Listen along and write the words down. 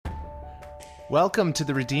Welcome to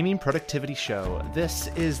the Redeeming Productivity Show. This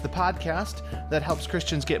is the podcast that helps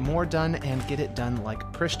Christians get more done and get it done like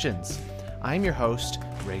Christians. I'm your host,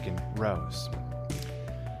 Reagan Rose.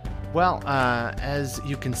 Well, as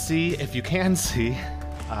you can see, if you can see,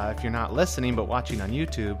 if you're not listening but watching on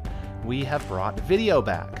YouTube, we have brought video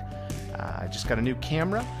back. I just got a new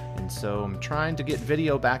camera, and so I'm trying to get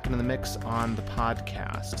video back into the mix on the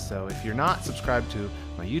podcast. So if you're not subscribed to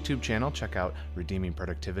my YouTube channel, check out Redeeming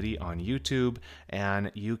Productivity on YouTube,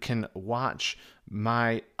 and you can watch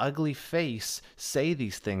my ugly face say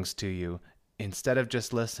these things to you instead of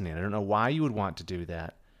just listening. I don't know why you would want to do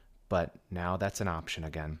that, but now that's an option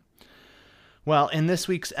again. Well, in this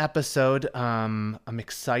week's episode, I'm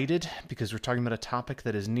excited because we're talking about a topic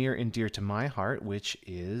that is near and dear to my heart, which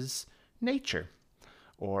is nature,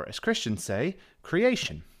 or as Christians say,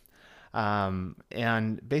 creation.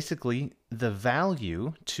 And basically, the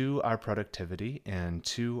value to our productivity and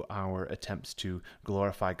to our attempts to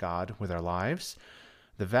glorify God with our lives,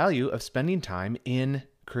 the value of spending time in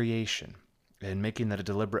creation and making that a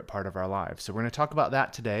deliberate part of our lives. So we're going to talk about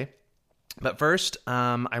that today. But first,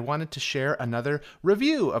 I wanted to share another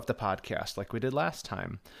review of the podcast like we did last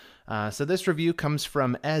time. So this review comes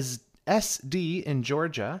from SD in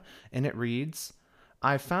Georgia, and it reads,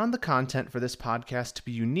 "I found the content for this podcast to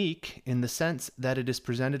be unique in the sense that it is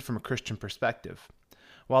presented from a Christian perspective.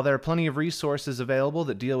 While there are plenty of resources available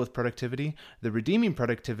that deal with productivity, the Redeeming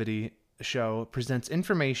Productivity Show presents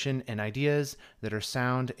information and ideas that are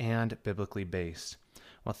sound and biblically based."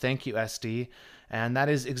 Well, thank you, SD. And that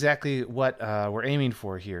is exactly what we're aiming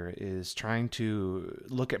for here, is trying to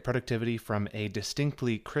look at productivity from a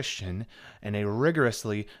distinctly Christian and a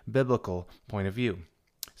rigorously biblical point of view.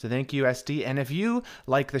 So thank you, SD. And if you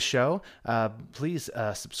like the show, please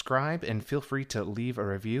subscribe and feel free to leave a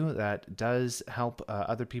review. That does help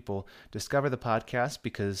other people discover the podcast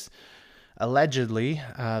because allegedly,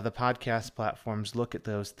 the podcast platforms look at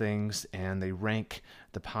those things and they rank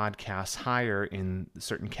the podcasts higher in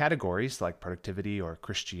certain categories like productivity or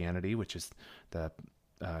Christianity, which is the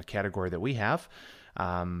category that we have.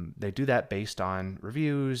 They do that based on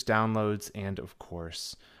reviews, downloads, and of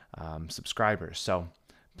course, subscribers. So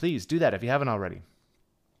please do that if you haven't already.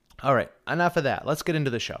 All right, enough of that. Let's get into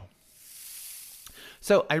the show.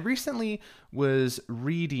 So I recently was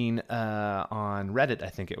reading on Reddit, I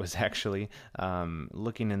think it was actually,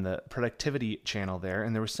 looking in the productivity channel there,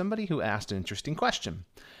 and there was somebody who asked an interesting question.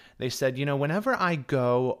 They said, whenever I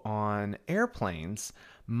go on airplanes,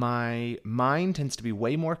 my mind tends to be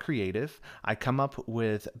way more creative. I come up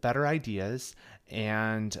with better ideas,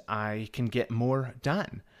 and I can get more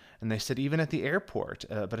done. And they said even at the airport,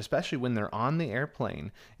 but especially when they're on the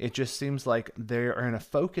airplane, it just seems like they are in a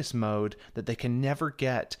focus mode that they can never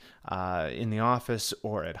get in the office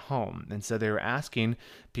or at home. And so they were asking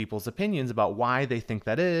people's opinions about why they think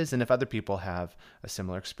that is and if other people have a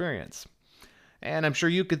similar experience. And I'm sure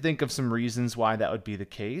you could think of some reasons why that would be the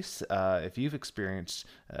case if you've experienced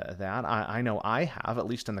that. I know I have, at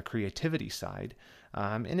least on the creativity side.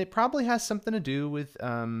 And it probably has something to do with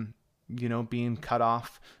being cut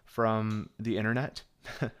off from the internet,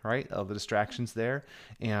 right? All the distractions there.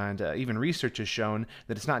 And even research has shown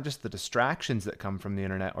that it's not just the distractions that come from the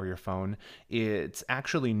internet or your phone. It's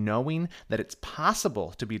actually knowing that it's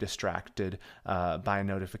possible to be distracted by a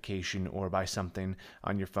notification or by something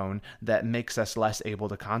on your phone that makes us less able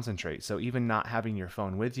to concentrate. So even not having your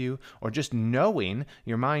phone with you, or just knowing,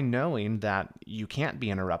 your mind knowing that you can't be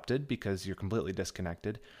interrupted because you're completely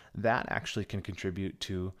disconnected, that actually can contribute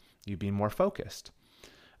to you being more focused.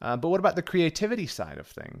 But what about the creativity side of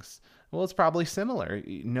things? Well, it's probably similar.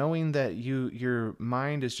 Knowing that your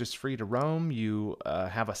mind is just free to roam, you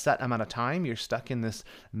have a set amount of time, you're stuck in this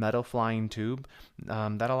metal flying tube,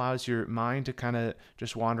 that allows your mind to kind of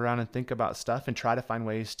just wander around and think about stuff and try to find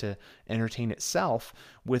ways to entertain itself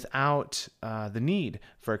without the need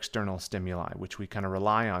for external stimuli, which we kind of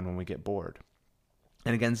rely on when we get bored.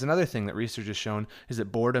 And again, it's another thing that research has shown is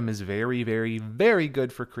that boredom is very, very, very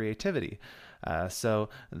good for creativity. So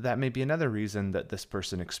that may be another reason that this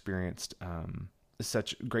person experienced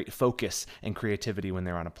such great focus and creativity when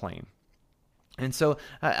they're on a plane. And so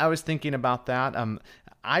I was thinking about that.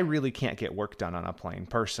 I really can't get work done on a plane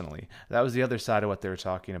personally. That was the other side of what they were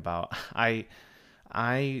talking about.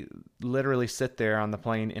 I literally sit there on the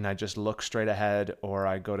plane and I just look straight ahead or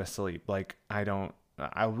I go to sleep.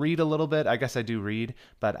 I'll read a little bit. I guess I do read,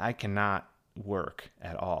 but I cannot work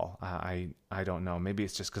at all. I don't know. Maybe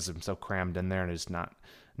it's just because I'm so crammed in there and it's not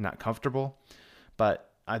comfortable.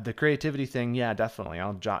 But The creativity thing, yeah, definitely.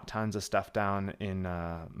 I'll jot tons of stuff down in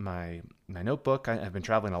my notebook. I've been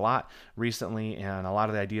traveling a lot recently, and a lot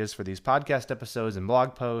of the ideas for these podcast episodes and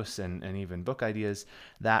blog posts and even book ideas,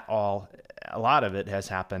 a lot of it has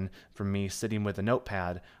happened from me sitting with a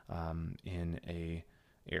notepad in a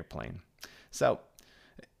airplane. So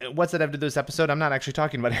what's that have to do with this episode? I'm not actually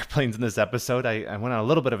talking about airplanes in this episode. I went on a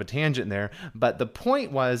little bit of a tangent there, but the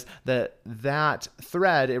point was that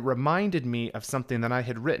thread, it reminded me of something that I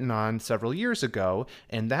had written on several years ago,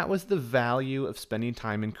 and that was the value of spending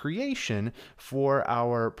time in creation for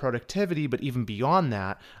our productivity, but even beyond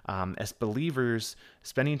that, as believers,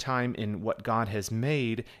 spending time in what God has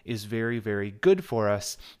made is very, very good for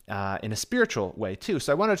us in a spiritual way too.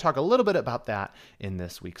 So I want to talk a little bit about that in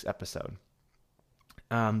this week's episode.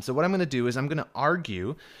 So what I'm going to do is I'm going to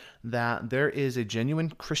argue that there is a genuine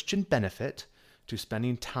Christian benefit to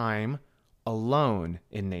spending time alone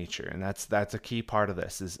in nature. And that's a key part of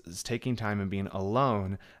this, is taking time and being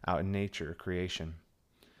alone out in nature, creation.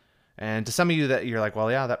 And to some of you that you're like, well,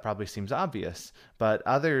 yeah, that probably seems obvious. But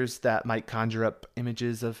others that might conjure up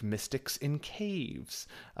images of mystics in caves,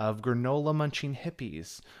 of granola munching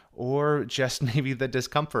hippies, or just maybe the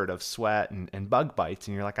discomfort of sweat and bug bites.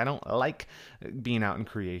 And you're like, I don't like being out in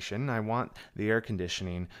creation. I want the air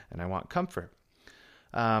conditioning and I want comfort.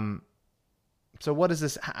 So what is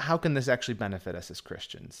this? How can this actually benefit us as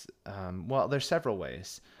Christians? Well, there's several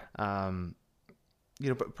ways.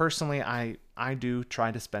 But personally, I do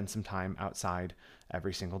try to spend some time outside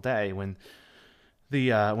every single day. When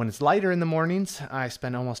it's lighter in the mornings, I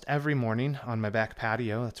spend almost every morning on my back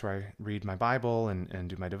patio. That's where I read my Bible and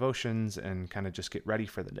do my devotions and kind of just get ready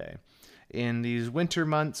for the day. In these winter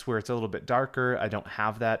months where it's a little bit darker, I don't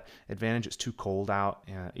have that advantage. It's too cold out,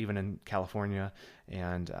 even in California,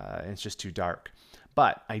 and it's just too dark.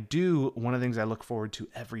 But one of the things I look forward to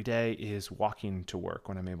every day is walking to work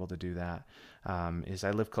when I'm able to do that. Is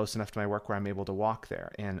I live close enough to my work where I'm able to walk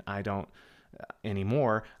there, and I don't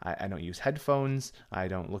anymore. I don't use headphones. I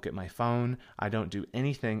don't look at my phone. I don't do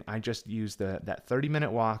anything. I just use that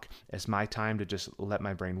 30-minute walk as my time to just let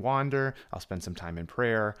my brain wander. I'll spend some time in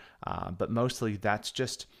prayer, but mostly that's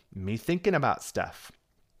just me thinking about stuff.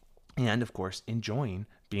 And of course, enjoying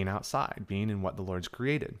being outside, being in what the Lord's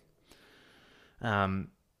created.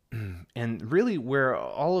 And really where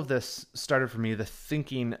all of this started for me, the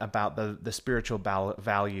thinking about the spiritual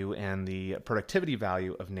value and the productivity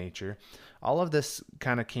value of nature, all of this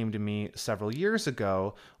kind of came to me several years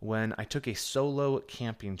ago when I took a solo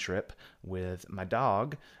camping trip with my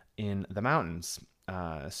dog in the mountains.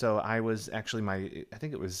 So I was actually I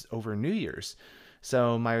think it was over New Year's.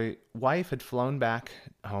 So my wife had flown back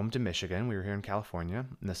home to Michigan. We were here in California,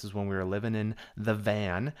 and this is when we were living in the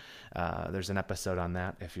van. There's an episode on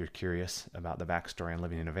that if you're curious about the backstory on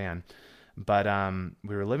living in a van. But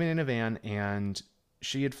we were living in a van, and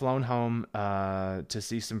she had flown home to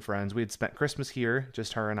see some friends. We had spent Christmas here,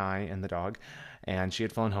 just her and I and the dog, and she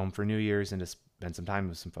had flown home for New Year's and to spend some time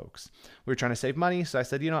with some folks. We were trying to save money, so I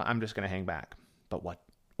said, I'm just going to hang back. But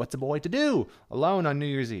what's a boy to do alone on New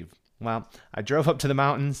Year's Eve? Well, I drove up to the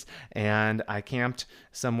mountains and I camped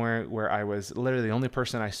somewhere where I was literally the only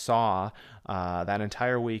person I saw that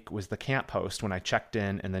entire week was the camp host when I checked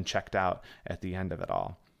in and then checked out at the end of it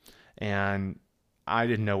all. And I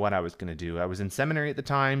didn't know what I was going to do. I was in seminary at the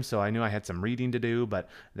time, so I knew I had some reading to do, but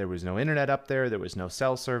there was no internet up there. There was no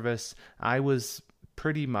cell service. I was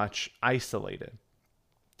pretty much isolated.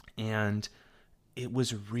 And it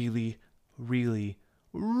was really, really,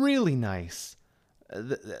 really nice.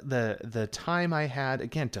 The time I had,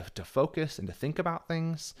 again, to focus and to think about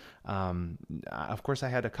things. Of course, I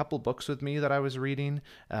had a couple books with me that I was reading,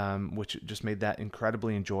 which just made that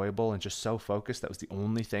incredibly enjoyable and just so focused. That was the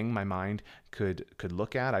only thing my mind could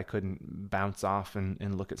look at. I couldn't bounce off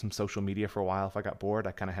and look at some social media for a while. If I got bored,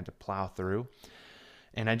 I kind of had to plow through.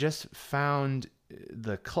 And I just found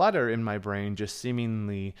the clutter in my brain just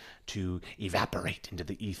seemingly to evaporate into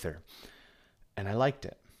the ether. And I liked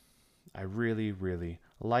it. I really, really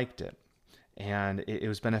liked it. And it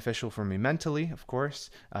was beneficial for me mentally, of course,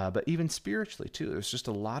 but even spiritually too. There was just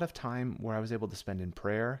a lot of time where I was able to spend in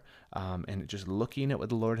prayer and just looking at what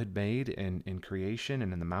the Lord had made in creation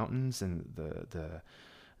and in the mountains and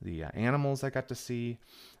the animals I got to see.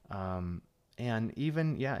 And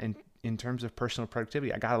even, in terms of personal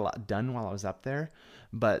productivity, I got a lot done while I was up there,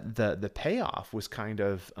 but the payoff was kind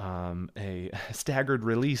of a staggered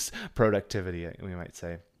release productivity, we might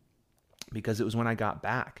say. Because it was when I got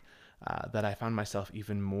back that I found myself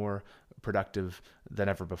even more productive than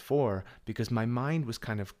ever before, because my mind was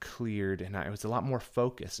kind of cleared and I was a lot more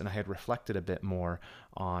focused and I had reflected a bit more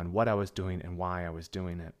on what I was doing and why I was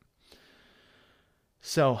doing it.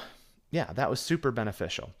 So yeah, that was super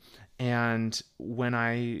beneficial. And when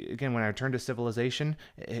I returned to civilization,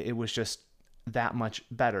 it was just that much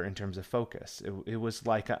better in terms of focus. It was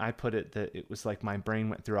like, I put it, that it was like my brain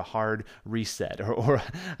went through a hard reset, or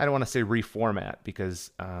I don't want to say reformat,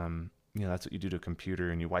 because that's what you do to a computer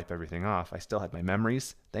and you wipe everything off. I still had my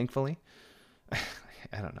memories, thankfully.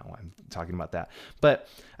 I don't know why I'm talking about that, but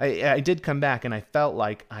I did come back, and I felt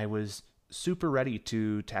like I was super ready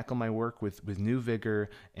to tackle my work with new vigor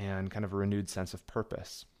and kind of a renewed sense of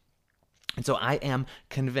purpose. And so I am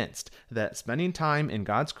convinced that spending time in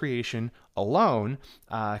God's creation alone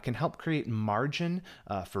can help create margin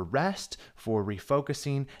for rest, for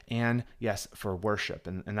refocusing, and yes, for worship.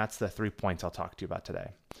 And that's the 3 points I'll talk to you about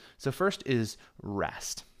today. So first is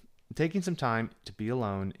rest. Taking some time to be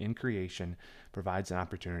alone in creation provides an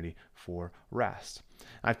opportunity for rest.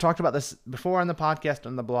 I've talked about this before on the podcast,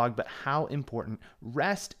 on the blog, but how important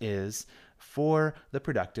rest is for the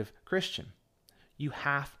productive Christian. You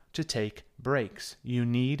have to take breaks. You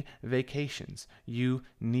need vacations. You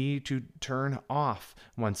need to turn off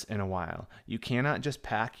once in a while. You cannot just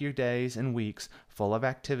pack your days and weeks full of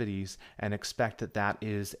activities and expect that that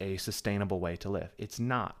is a sustainable way to live. It's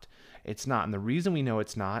not. It's not. And the reason we know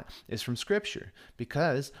it's not is from Scripture,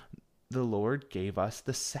 because the Lord gave us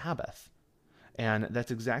the Sabbath. And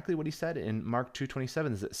that's exactly what he said in Mark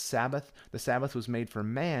 2:27, is that the Sabbath was made for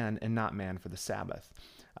man and not man for the Sabbath.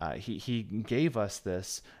 He gave us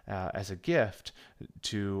this as a gift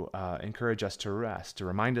to encourage us to rest, to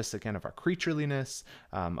remind us again of our creatureliness,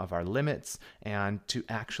 of our limits, and to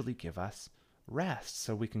actually give us rest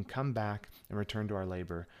so we can come back and return to our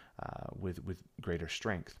labor with greater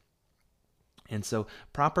strength. And so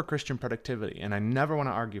proper Christian productivity, and I never want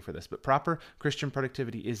to argue for this, but proper Christian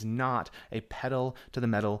productivity is not a pedal to the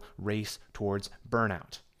metal race towards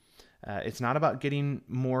burnout. It's not about getting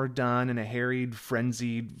more done in a harried,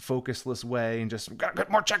 frenzied, focusless way and just gotta get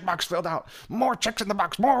more checkbox filled out, more checks in the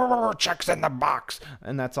box, more checks in the box,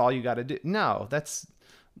 and that's all you got to do. No, that's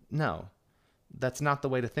not the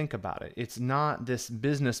way to think about it. It's not this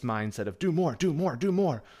business mindset of do more, do more, do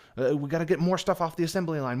more. We got to get more stuff off the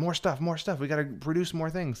assembly line, more stuff. We got to produce more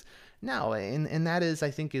things. No, and that is,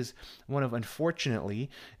 I think, is one of, unfortunately,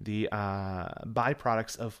 the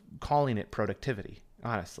byproducts of calling it productivity,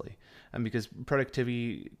 honestly. Because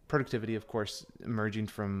productivity, of course, emerging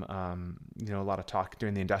from a lot of talk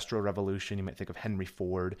during the Industrial Revolution. You might think of Henry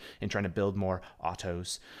Ford and trying to build more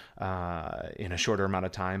autos in a shorter amount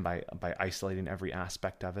of time by isolating every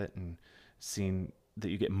aspect of it and seeing that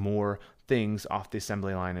you get more things off the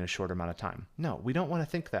assembly line in a shorter amount of time. No, we don't want to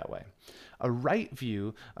think that way. A right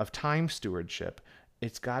view of time stewardship,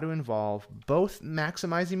 it's got to involve both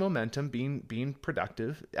maximizing momentum, being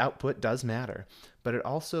productive. Output does matter, but it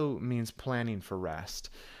also means planning for rest.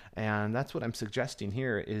 And that's what I'm suggesting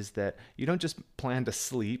here, is that you don't just plan to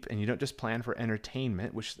sleep, and you don't just plan for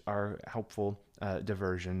entertainment, which are helpful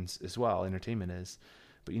diversions as well, entertainment is,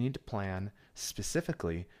 but you need to plan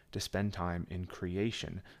specifically to spend time in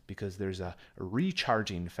creation, because there's a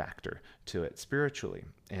recharging factor to it spiritually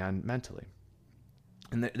and mentally.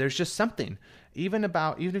 And there's just something, even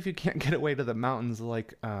if you can't get away to the mountains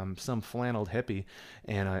like some flanneled hippie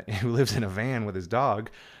and who lives in a van with his dog,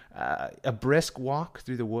 a brisk walk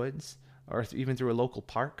through the woods or even through a local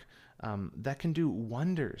park, that can do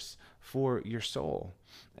wonders for your soul.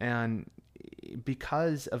 And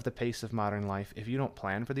because of the pace of modern life, if you don't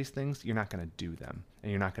plan for these things, you're not going to do them,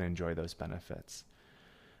 and you're not going to enjoy those benefits.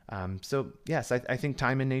 So yes, I think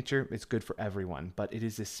time in nature is good for everyone, but it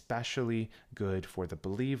is especially good for the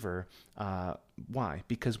believer. Why?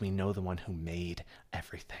 Because we know the one who made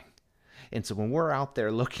everything. And so when we're out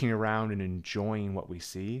there looking around and enjoying what we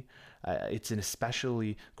see, it's an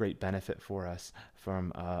especially great benefit for us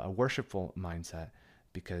from a worshipful mindset,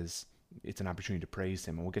 because it's an opportunity to praise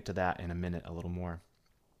him. And we'll get to that in a minute a little more.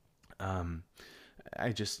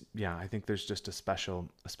 I think there's just a special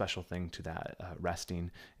thing to that,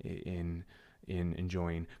 resting in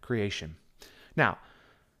enjoying creation. Now,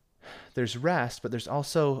 there's rest, but there's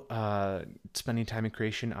also spending time in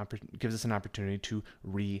creation gives us an opportunity to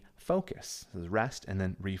refocus. There's rest and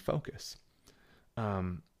then refocus.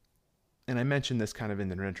 And I mentioned this kind of in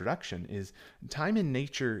the introduction, is time in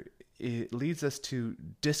nature, it leads us to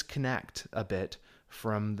disconnect a bit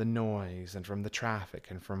from the noise and from the traffic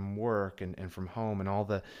and from work and from home and all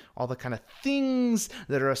the kind of things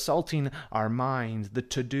that are assaulting our minds, the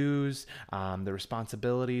to-dos, the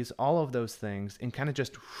responsibilities, all of those things, and kind of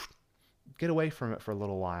just get away from it for a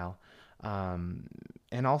little while.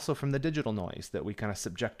 And also from the digital noise that we kind of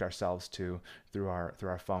subject ourselves to through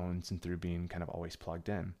our phones and through being kind of always plugged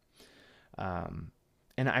in.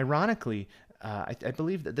 And ironically, I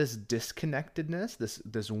believe that this disconnectedness,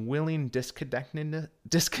 this willing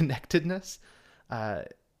disconnectedness,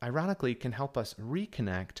 ironically, can help us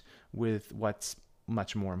reconnect with what's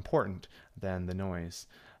much more important than the noise.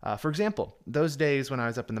 For example, those days when I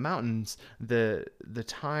was up in the mountains, the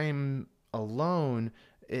time alone,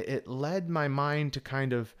 it led my mind to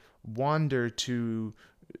kind of wander to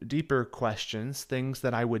deeper questions, things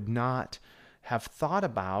that I would not have thought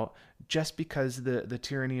about just because the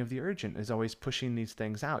tyranny of the urgent is always pushing these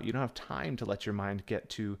things out. You don't have time to let your mind get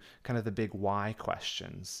to kind of the big why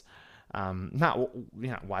questions. Not,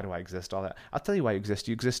 why do I exist? All that. I'll tell you why you exist.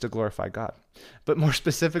 You exist to glorify God. But more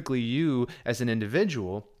specifically, you as an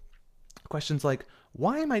individual, questions like,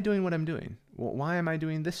 why am I doing what I'm doing? Why am I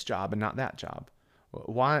doing this job and not that job?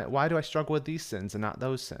 Why do I struggle with these sins and not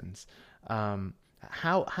those sins?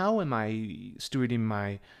 How am I stewarding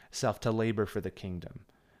myself to labor for the kingdom?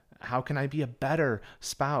 How can I be a better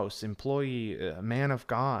spouse, employee, man of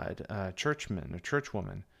God, churchman or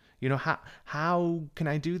churchwoman? How can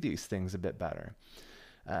I do these things a bit better?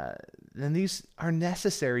 And these are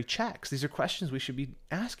necessary checks. These are questions we should be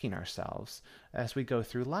asking ourselves as we go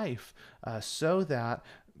through life, so that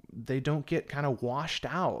they don't get kind of washed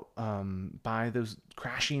out by those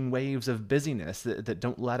crashing waves of busyness that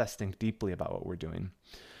don't let us think deeply about what we're doing.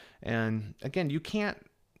 And again, you can't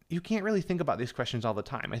really think about these questions all the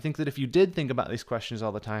time. I think that if you did think about these questions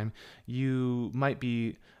all the time, you might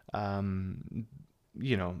be kind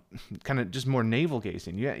of just more navel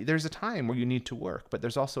gazing. Yeah, there's a time where you need to work, but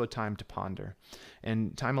there's also a time to ponder.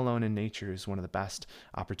 And time alone in nature is one of the best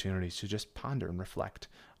opportunities to just ponder and reflect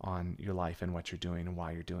on your life and what you're doing and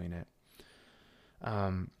why you're doing it.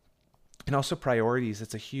 And also priorities.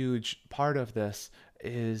 It's a huge part of this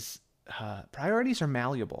is priorities are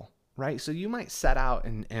malleable, right? So you might set out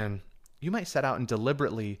and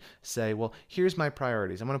deliberately say, well, here's my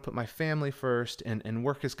priorities. I'm going to put my family first, and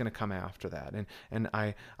work is going to come after that. And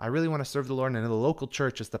I really want to serve the Lord, and the local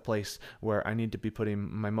church is the place where I need to be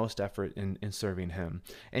putting my most effort in serving Him.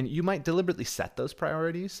 And you might deliberately set those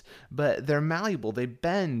priorities, but they're malleable. They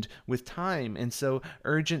bend with time. And so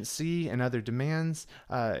urgency and other demands,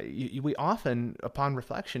 we often, upon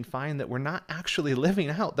reflection, find that we're not actually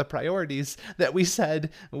living out the priorities that we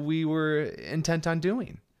said we were intent on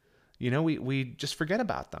doing. We just forget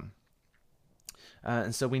about them.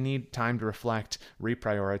 And so we need time to reflect,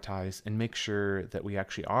 reprioritize, and make sure that we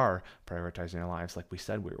actually are prioritizing our lives like we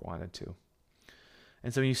said we wanted to.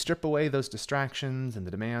 And so when you strip away those distractions and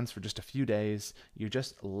the demands for just a few days, you're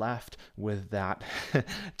just left with that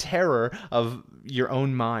terror of your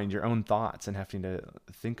own mind, your own thoughts, and having to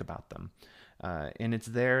think about them. And it's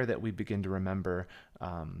there that we begin to remember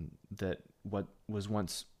that what was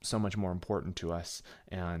once so much more important to us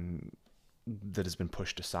and that has been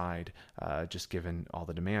pushed aside, just given all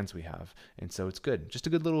the demands we have. And so it's good. Just a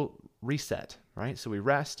good little reset, right? So we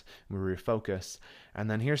rest, we refocus. And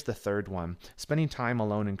then here's the third one. Spending time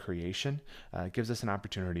alone in creation gives us an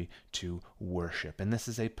opportunity to worship. And this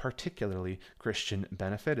is a particularly Christian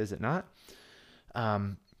benefit, is it not? I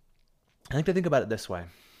like to think about it this way.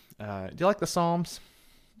 Do you like the Psalms?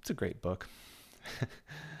 It's a great book.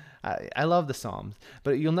 I love the Psalms,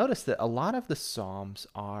 but you'll notice that a lot of the Psalms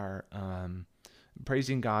are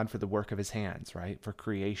praising God for the work of His hands, right? For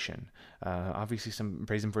creation. Obviously, some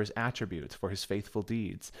praise Him for His attributes, for His faithful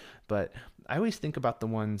deeds. But I always think about the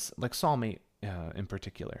ones like Psalm 8 in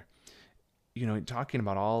particular. Talking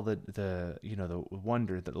about all the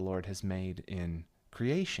wonder that the Lord has made in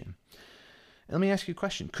creation. And let me ask you a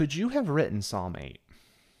question: could you have written Psalm 8?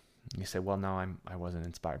 You say, well, no, I wasn't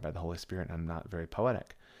inspired by the Holy Spirit, and I'm not very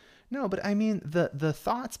poetic. No, but I mean the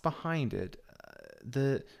thoughts behind it,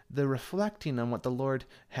 the reflecting on what the Lord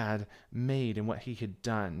had made and what He had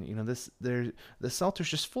done. The Psalter's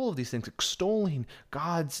just full of these things, extolling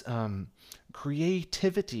God's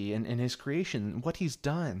creativity and His creation, what He's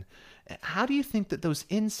done. How do you think that those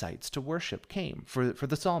insights to worship came for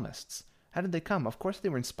the psalmists? How did they come? Of course they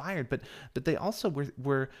were inspired, but they also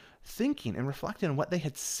were thinking and reflecting on what they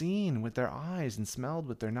had seen with their eyes and smelled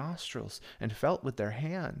with their nostrils and felt with their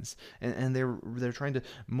hands. And they're trying to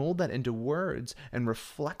mold that into words and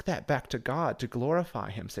reflect that back to God to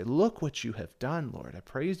glorify Him. Say, look what you have done, Lord. I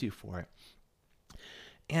praise you for it.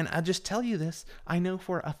 And I'll just tell you this, I know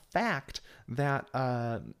for a fact that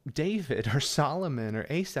David or Solomon or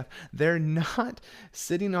Asaph, they're not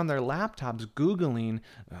sitting on their laptops Googling,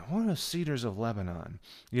 what are Cedars of Lebanon,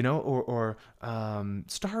 or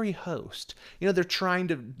Starry Host. They're trying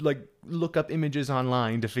to look up images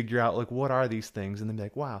online to figure out what are these things, and then be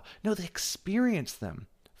like, wow. No, they experienced them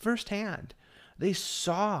firsthand. They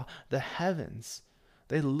saw the heavens.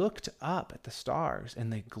 They looked up at the stars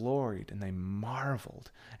and they gloried and they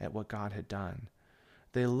marveled at what God had done.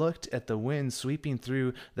 They looked at the wind sweeping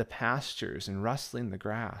through the pastures and rustling the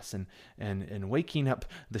grass and waking up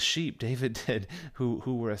the sheep, David did, who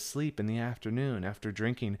were asleep in the afternoon after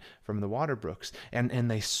drinking from the water brooks.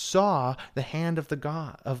 And they saw the hand of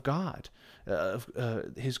God,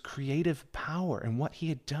 his creative power and what he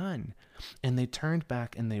had done. And they turned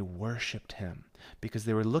back and they worshiped him because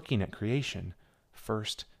they were looking at creation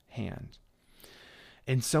firsthand.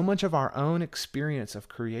 And so much of our own experience of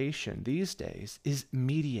creation these days is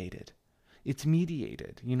mediated. It's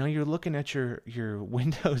mediated. You know, you're looking at your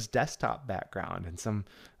Windows desktop background in some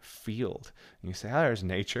field. And you say, oh, there's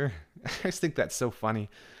nature. I just think that's so funny.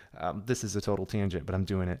 This is a total tangent, but I'm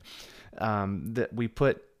doing it. That we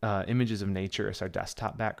put images of nature as our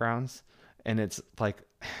desktop backgrounds. And it's like...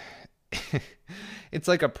 It's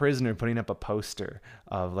like a prisoner putting up a poster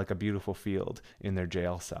of like a beautiful field in their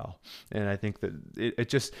jail cell. And I think that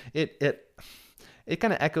it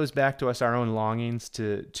kind of echoes back to us our own longings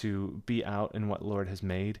to be out in what Lord has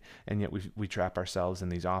made. And yet we trap ourselves in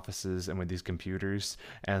these offices and with these computers,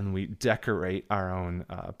 and we decorate our own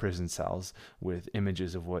prison cells with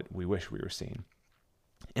images of what we wish we were seeing.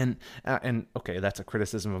 And okay, that's a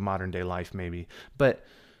criticism of modern day life maybe, but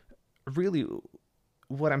really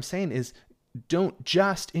what I'm saying is, don't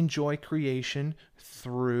just enjoy creation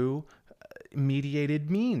through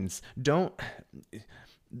mediated means.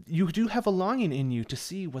 You do have a longing in you to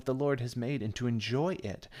see what the Lord has made and to enjoy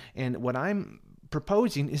it. And what I'm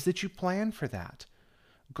proposing is that you plan for that.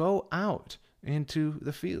 Go out into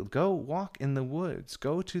the field. Go walk in the woods.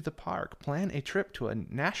 Go to the park. Plan a trip to a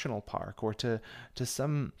national park or to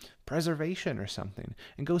some preservation or something,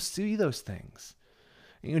 and go see those things.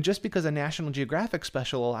 You know, just because a National Geographic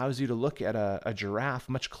special allows you to look at a giraffe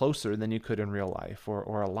much closer than you could in real life,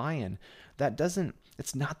 or a lion,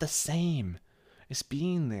 it's not the same as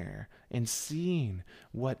being there and seeing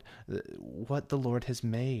what the Lord has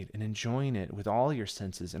made and enjoying it with all your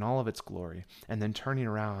senses and all of its glory, and then turning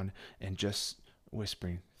around and just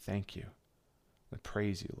whispering, thank you. I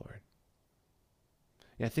praise you, Lord.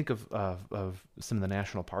 Yeah, I think of some of the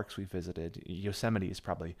national parks we visited. Yosemite is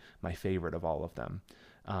probably my favorite of all of them.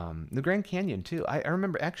 The Grand Canyon too.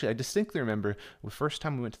 I distinctly remember the first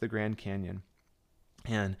time we went to the Grand Canyon.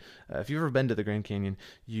 And if you've ever been to the Grand Canyon,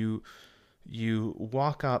 you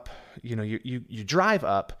walk up, you drive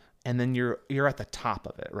up, and then you're at the top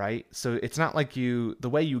of it, right? So it's not like the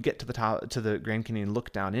way you get to the top, to the Grand Canyon and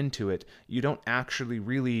look down into it, you don't actually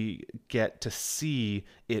really get to see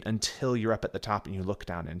it until you're up at the top and you look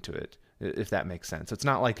down into it, if that makes sense. So it's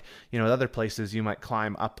not like, at other places you might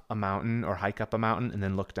climb up a mountain or hike up a mountain and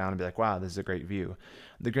then look down and be like, wow, this is a great view.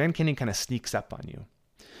 The Grand Canyon kind of sneaks up on you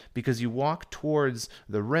because you walk towards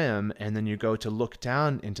the rim and then you go to look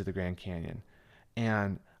down into the Grand Canyon.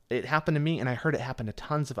 And it happened to me, and I heard it happen to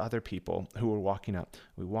tons of other people who were walking up.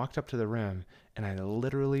 We walked up to the rim, and I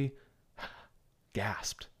literally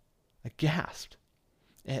gasped. I gasped.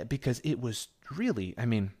 Because it was really,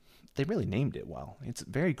 they really named it well. It's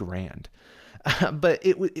very grand. But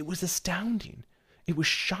it was astounding. It was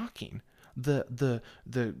shocking. The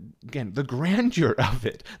grandeur of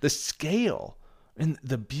it, the scale, and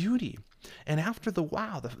the beauty. And after the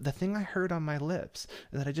wow, the thing I heard on my lips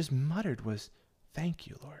that I just muttered was, thank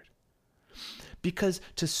you, Lord. Because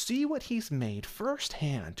to see what he's made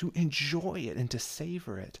firsthand, to enjoy it and to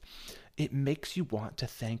savor it, it makes you want to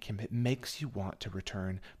thank him. It makes you want to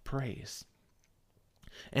return praise.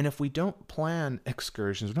 And if we don't plan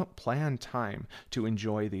excursions, we don't plan time to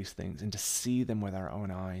enjoy these things and to see them with our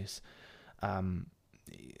own eyes,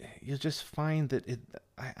 you'll just find that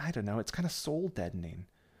I don't know, it's kind of soul deadening.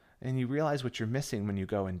 And you realize what you're missing when you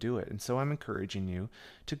go and do it. And so I'm encouraging you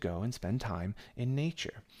to go and spend time in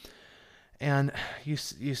nature. And you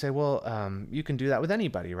say, well, you can do that with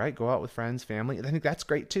anybody, right? Go out with friends, family. I think that's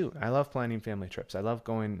great too. I love planning family trips. I love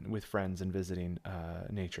going with friends and visiting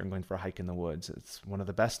nature and going for a hike in the woods. It's one of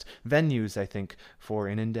the best venues, I think, for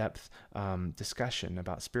an in-depth discussion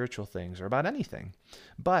about spiritual things or about anything.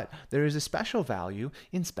 But there is a special value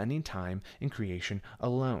in spending time in creation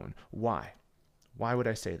alone. Why? Why would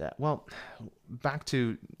I say that? Well, back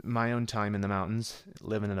to my own time in the mountains,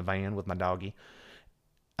 living in a van with my doggy.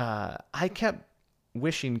 I kept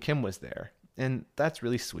wishing Kim was there, and that's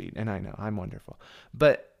really sweet, and I know, I'm wonderful.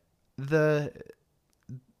 But the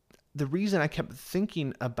reason I kept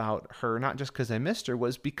thinking about her, not just because I missed her,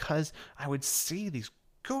 was because I would see these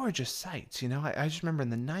gorgeous sights. I just remember in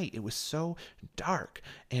the night, it was so dark,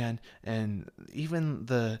 and even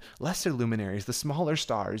the lesser luminaries, the smaller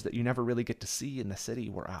stars that you never really get to see in the city,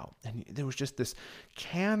 were out. And there was just this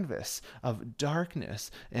canvas of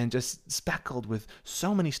darkness and just speckled with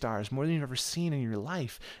so many stars, more than you've ever seen in your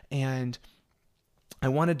life. And I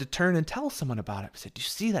wanted to turn and tell someone about it. I said, "Do you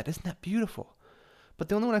see that? Isn't that beautiful?" But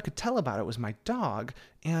the only one I could tell about it was my dog,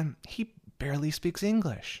 and he barely speaks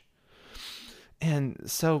English. And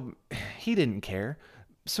so he didn't care.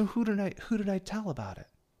 So who did I tell about it?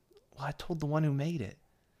 Well, I told the one who made it.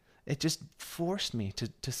 It just forced me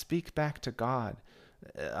to speak back to God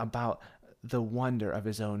about the wonder of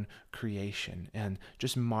his own creation, and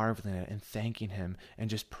just marveling at it and thanking him and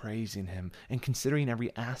just praising him and considering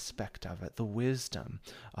every aspect of it, the wisdom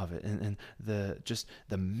of it, and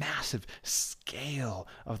the massive scale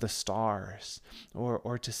of the stars,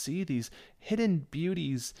 or to see these hidden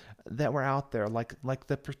beauties that were out there, like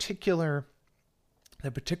the particular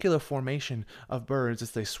formation of birds as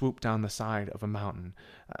they swoop down the side of a mountain.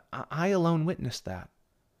 I alone witnessed that,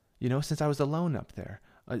 since I was alone up there.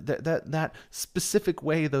 That specific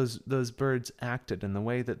way those birds acted and the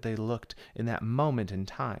way that they looked in that moment in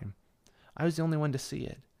time, I was the only one to see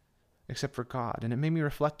it, except for God. And it made me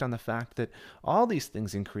reflect on the fact that all these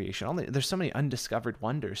things in creation, there's so many undiscovered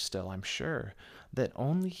wonders still, I'm sure, that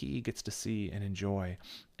only he gets to see and enjoy,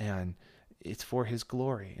 and it's for his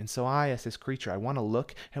glory. And so I, as his creature, I want to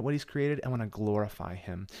look at what he's created. I want to glorify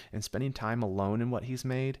him. And spending time alone in what he's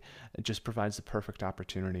made, it just provides the perfect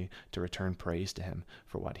opportunity to return praise to him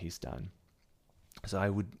for what he's done. So I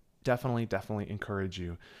would definitely encourage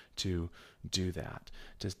you to do that,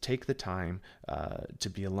 to take the time to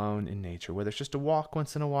be alone in nature, whether it's just a walk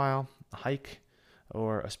once in a while, a hike,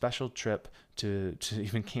 or a special trip to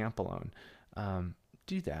even camp alone.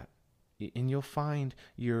 Do that. And you'll find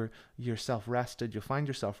yourself rested, you'll find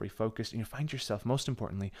yourself refocused, and you'll find yourself, most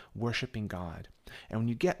importantly, worshiping God. And when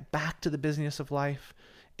you get back to the business of life,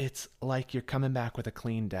 it's like you're coming back with a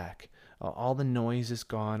clean deck. All the noise is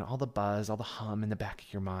gone, all the buzz, all the hum in the back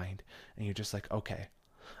of your mind. And you're just like, okay,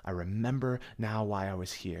 I remember now why I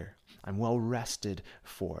was here. I'm well rested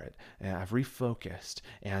for it. And I've refocused,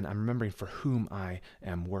 and I'm remembering for whom I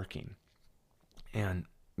am working. And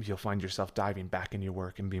you'll find yourself diving back into your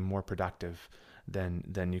work and being more productive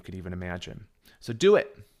than you could even imagine. So do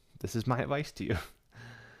it. This is my advice to you.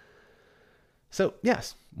 So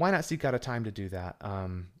yes, why not seek out a time to do that?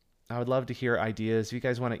 I would love to hear ideas. If you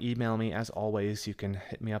guys want to email me, as always, you can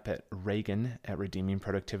hit me up at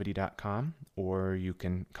reagan@redeemingproductivity.com, or you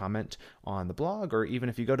can comment on the blog, or even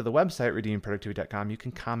if you go to the website, redeemingproductivity.com, you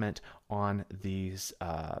can comment on these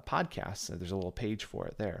podcasts. There's a little page for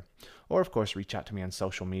it there. Or, of course, reach out to me on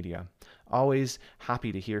social media. Always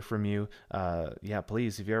happy to hear from you.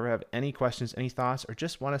 Please, if you ever have any questions, any thoughts, or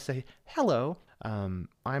just want to say hello, I'm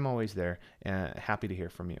always there and happy to hear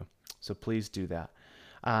from you. So please do that.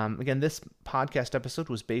 Again, this podcast episode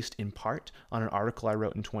was based in part on an article I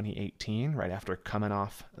wrote in 2018, right after coming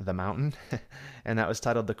off the mountain, and that was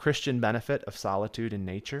titled "The Christian Benefit of Solitude in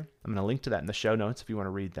Nature." I'm going to link to that in the show notes if you want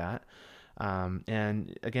to read that.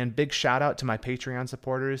 And again, big shout out to my Patreon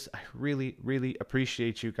supporters. I really, really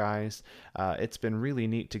appreciate you guys. It's been really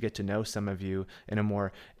neat to get to know some of you in a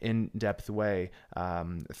more in-depth way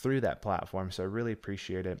through that platform, so I really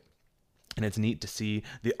appreciate it. And it's neat to see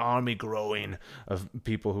the army growing of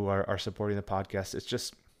people who are supporting the podcast. It's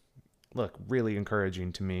just, really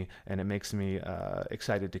encouraging to me, and it makes me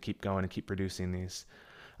excited to keep going and keep producing these.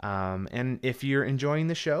 And if you're enjoying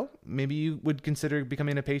the show, maybe you would consider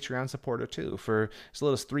becoming a Patreon supporter too. For as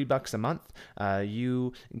little as $3 a month,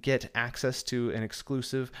 you get access to an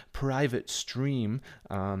exclusive private stream.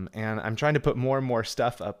 And I'm trying to put more and more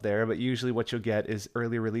stuff up there, but usually what you'll get is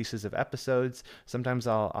early releases of episodes. Sometimes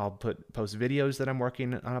I'll post videos that I'm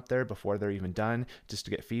working on up there before they're even done, just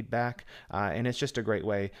to get feedback. And it's just a great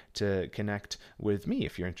way to connect with me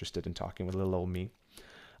if you're interested in talking with little old me.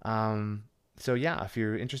 So yeah, if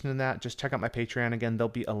you're interested in that, just check out my Patreon. Again, there'll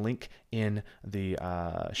be a link in the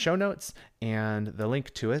show notes, and the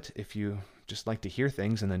link to it, if you just like to hear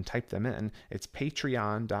things and then type them in, it's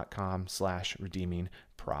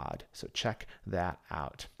patreon.com/redeemingprod. So check that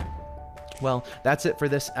out. Well, that's it for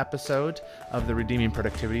this episode of the Redeeming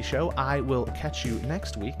Productivity Show. I will catch you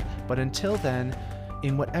next week, but until then,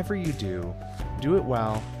 in whatever you do, do it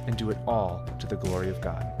well and do it all to the glory of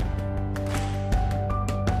God.